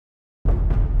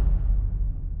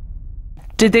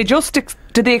Did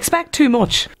they expect too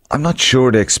much? I'm not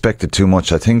sure they expected too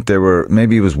much. I think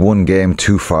maybe it was one game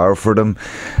too far for them.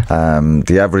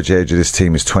 The average age of this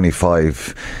team is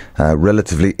 25,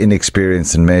 relatively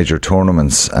inexperienced in major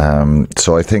tournaments.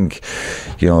 So I think,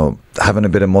 having a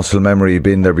bit of muscle memory,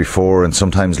 being there before, and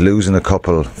sometimes losing a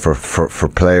couple for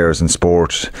players in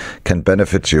sport can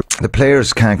benefit you. The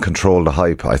players can't control the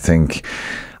hype, I think.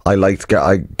 I liked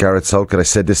Gareth Southgate. I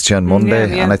said this to you on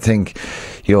Monday, and I think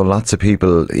lots of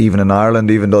people, even in Ireland,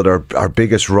 even though they're our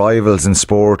biggest rivals in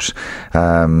sport,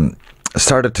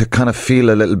 started to kind of feel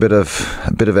a bit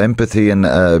of empathy and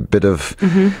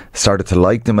started to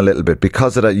like them a little bit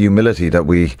because of that humility that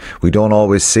we don't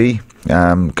always see.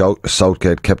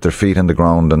 Southgate kept their feet on the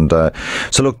ground, and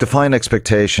so look, defying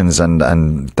expectations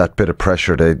and that bit of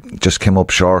pressure, they just came up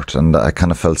short, and I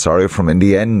kind of felt sorry for them in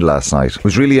the end last night. It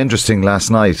was really interesting last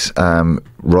night.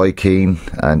 Roy Keane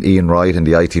and Ian Wright in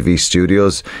the ITV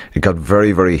studios, it got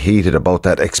very, very heated about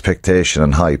that expectation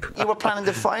and hype. You were planning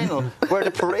the final where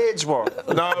the parades were.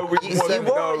 No, we you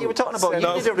were talking about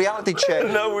you did a reality check.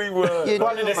 No, we were.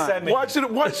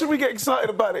 Why should we get excited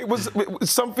about it? It was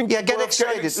something. Yeah, get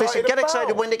excited. Listen, get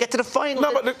excited when they get to the final.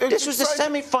 No, but this was the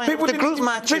semi-final, the group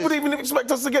matches. People didn't even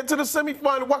expect us to get to the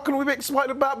semi-final. Why couldn't we be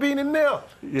excited about being in there?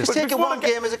 Just take it one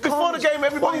game as it comes. Before the game,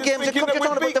 everybody was thinking that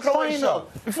we'd beat Croatia.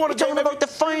 Before the game, about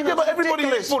the final. Yeah, but everybody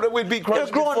thought that we'd beat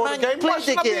Croatia before the game. Why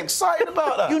should I be excited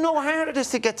about that? You know how hard it is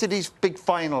to get to these big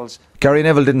finals. Gary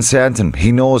Neville didn't say anything.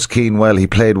 He knows Keane well. He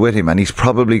played with him, and he's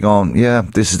probably gone, yeah,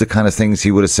 this is the kind of things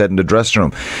he would have said in the dressing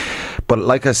room. But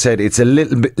like I said, it's a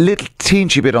little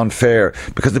teensy bit unfair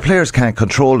because the players can't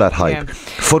control that hype. Yeah.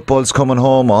 Football's coming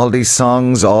home, all these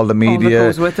songs, all the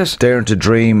media, daring to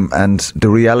dream, and the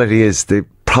reality is they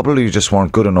probably just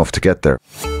weren't good enough to get there.